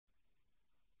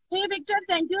Hey Victor,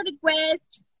 send your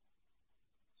request.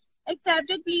 Accept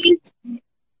it, please.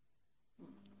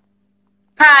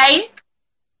 Hi.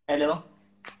 Hello.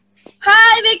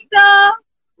 Hi Victor.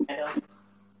 Hello.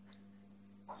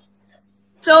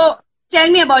 So tell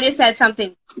me about yourself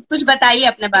something. कुछ बताइए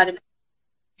अपने बारे में.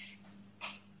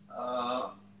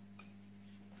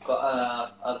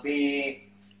 अभी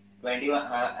 21.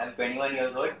 I'm 21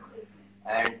 years old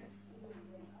and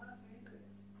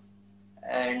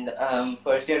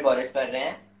first year college कर रहे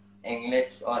हैं.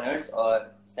 इंग्लिश ऑनर्स और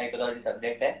साइकोलॉजी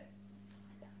सब्जेक्ट है.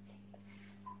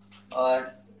 और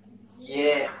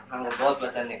ये हमको बहुत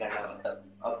पसंद है करना, मतलब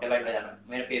ऑक्टेवाइड बजाना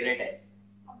मेरा फेवरेट है.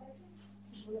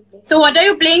 So what are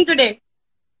you playing today?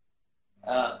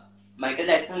 Michael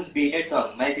Jackson's Beat It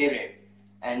song, my favorite.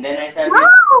 And then I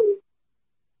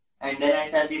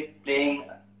shall be playing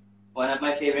one of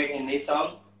my favorite Hindi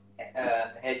song,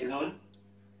 Hai Junoon.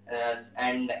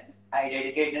 And I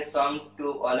dedicate this song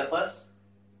to all of us,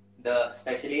 the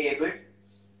specially abled.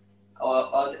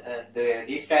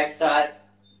 These tracks are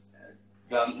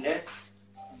drumless.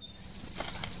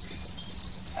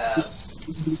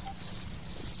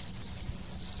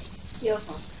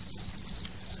 Earphones.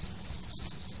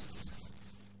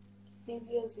 Please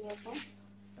use earphones.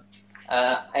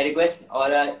 I request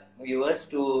all our viewers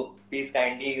to please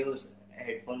kindly use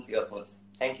headphones, earphones.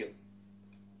 Thank you.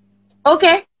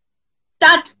 Okay.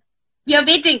 Start. We are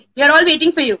waiting. We are all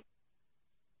waiting for you.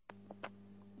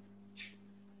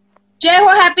 Jai ho,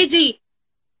 Happy Ji.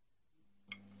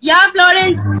 Yeah,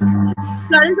 Florence.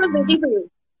 Florence was waiting for you.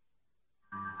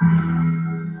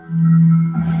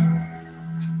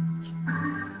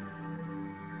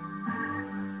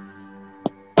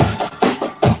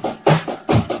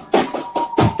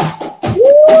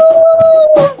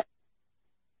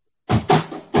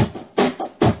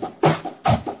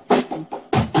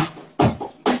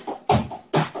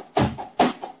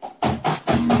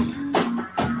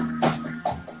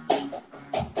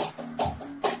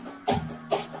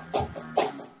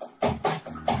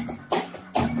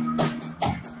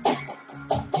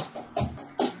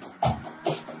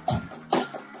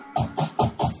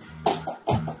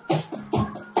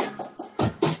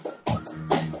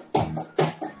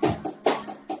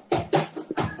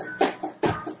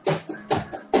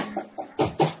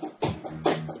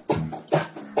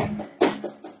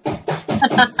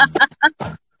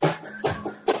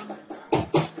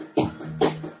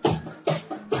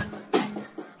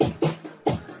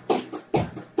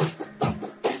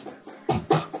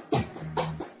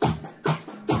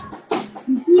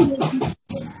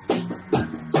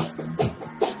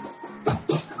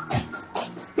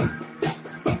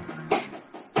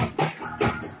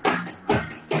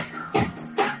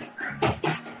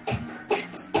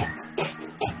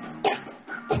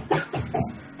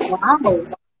 Wow.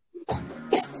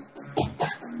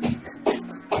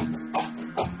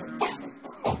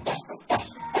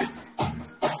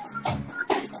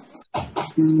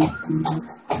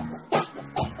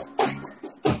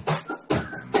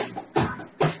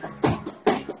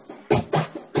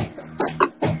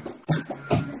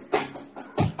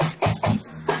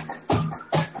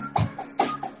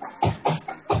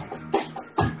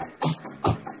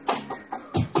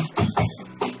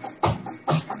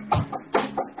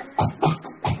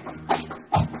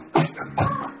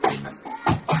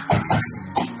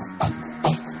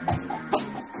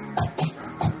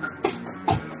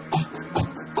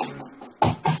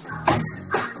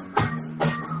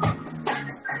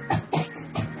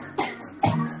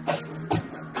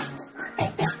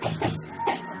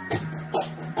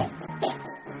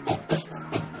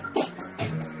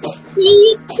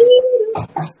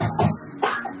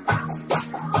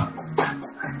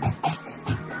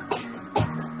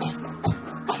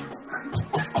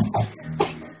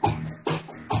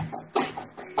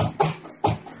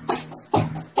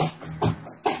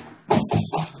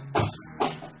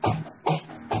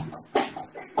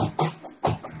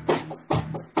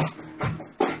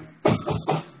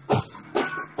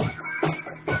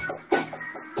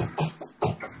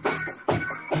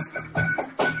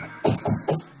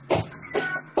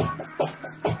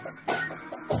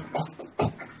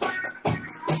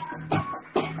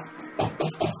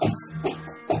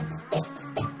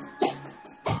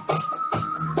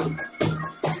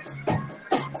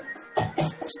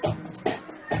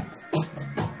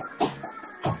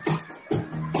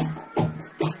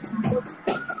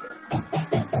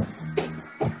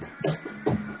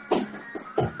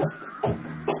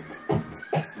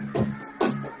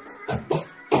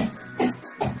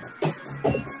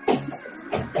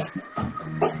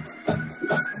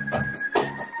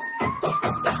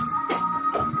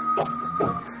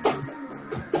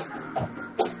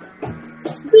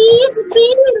 Beep,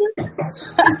 beep.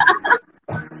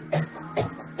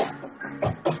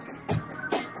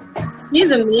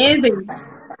 He's amazing.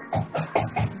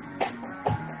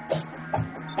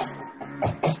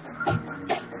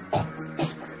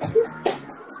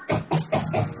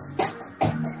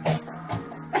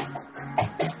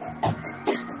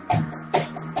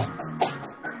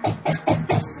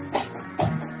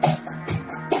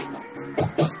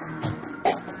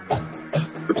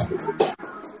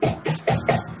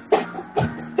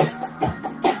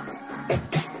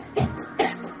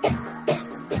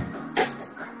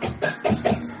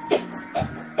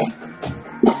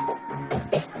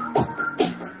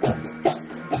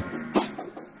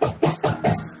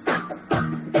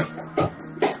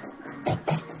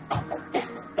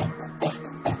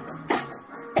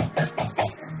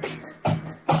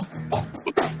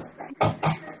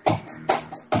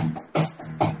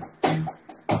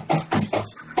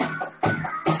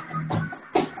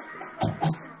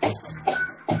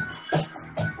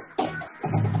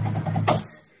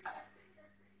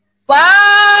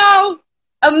 Wow!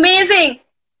 Amazing!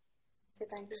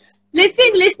 Thank you.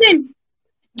 Listen.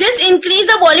 Just increase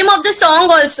the volume of the song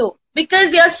also.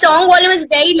 Because your song volume is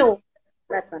very low.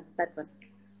 That one.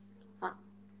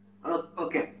 Oh,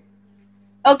 okay.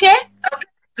 Okay?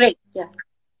 Great. Yeah.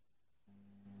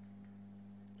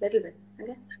 Little bit.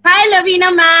 Okay. Hi,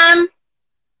 Lavina ma'am.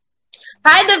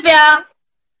 Hi, Divya.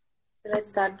 Let's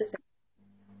start the second.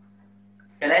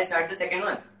 Shall I start the second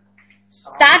one?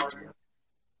 Start.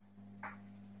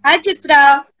 Hi,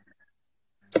 Chitra.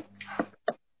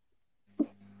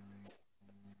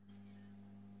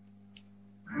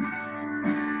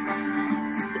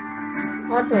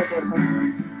 Hot.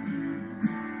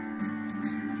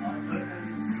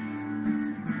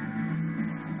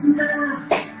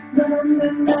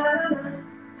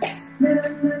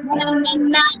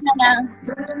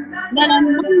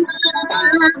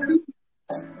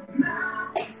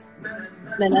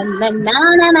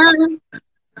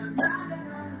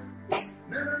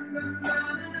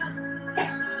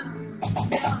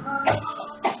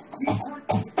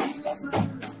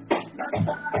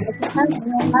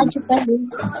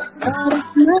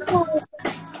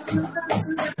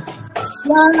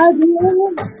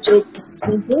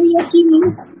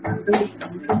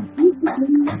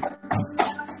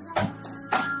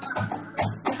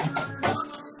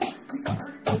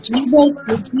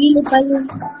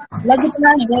 लगता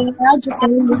है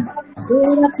आजकल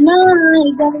फिर अपना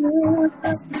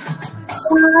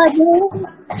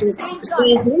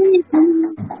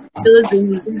तो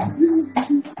जिंदगी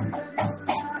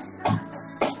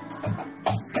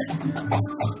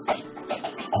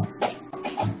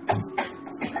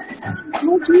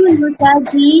मुझे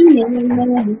जीने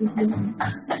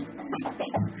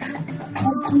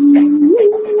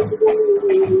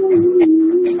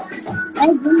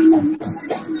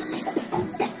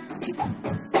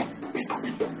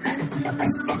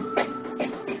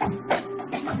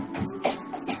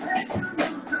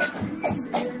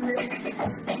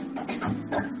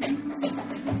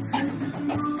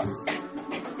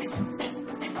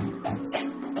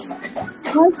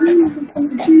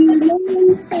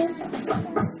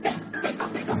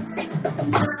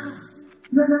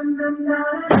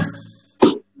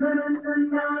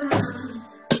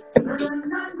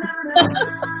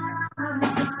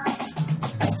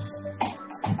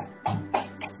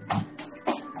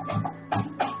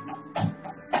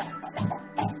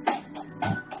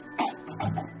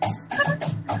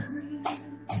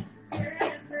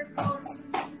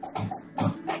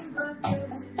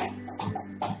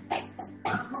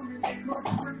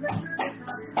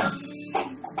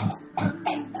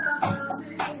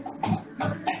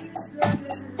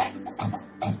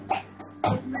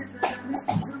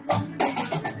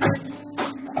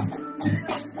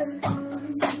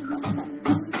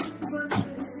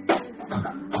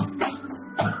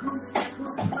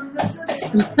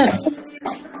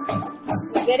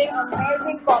Getting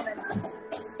amazing comments.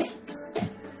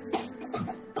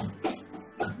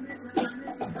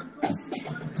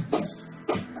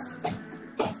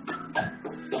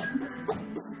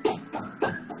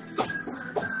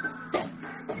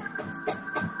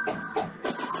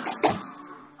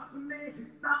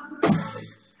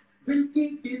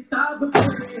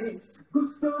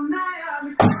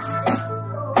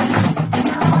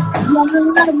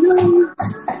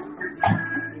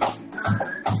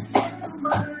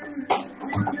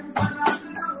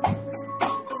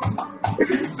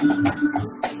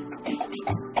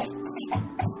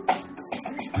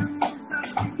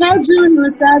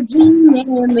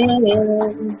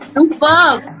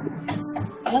 Superb.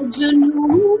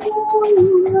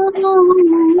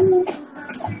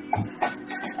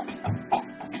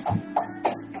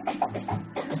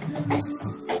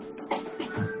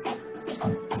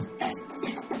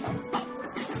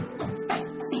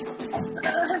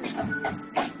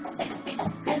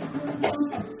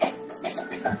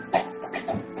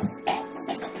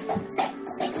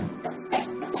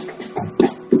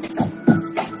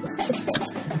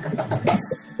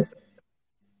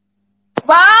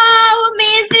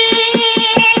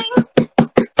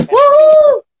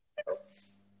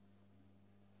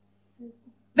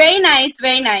 Very nice,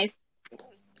 very nice.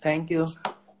 Thank you.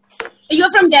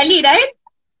 You're from Delhi, right?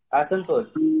 Asansol.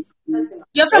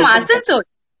 You're from Asansol.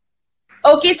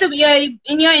 Okay, so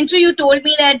in your intro you told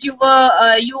me that you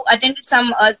attended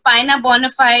some Spina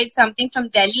Bonafide something from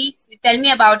Delhi. So tell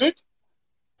me about it.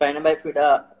 Spina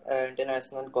Bifida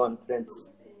International Conference.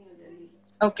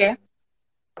 Okay.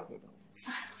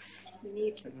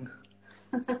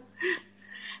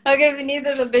 Okay, Vineet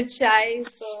is a bit shy,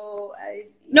 so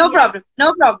No problem.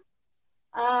 No problem.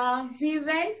 We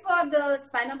went for the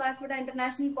Spina Bifida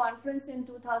International Conference in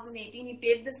 2018. He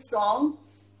played this song,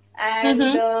 and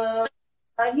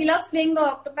he loves playing the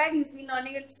octopad. He's been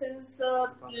learning it since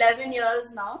 11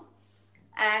 years now.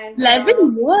 And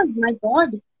 11 years, my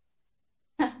God.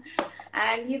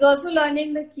 And he's also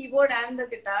learning the keyboard and the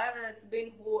guitar. It's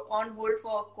been on hold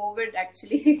for COVID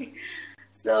actually.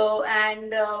 So,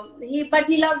 and but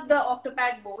he loves the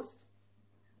octopad most.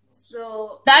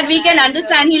 So that we can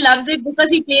understand. He loves it because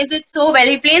he plays it so well.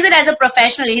 He plays it as a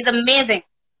professional. He's amazing.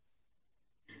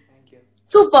 Thank you.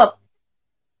 Superb.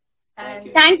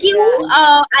 Thank you.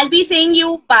 I'll be saying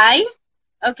you bye.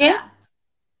 Okay. Yeah.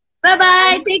 Bye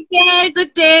bye. Take care.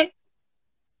 Good day.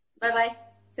 Bye bye.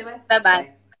 Say bye. Bye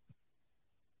bye.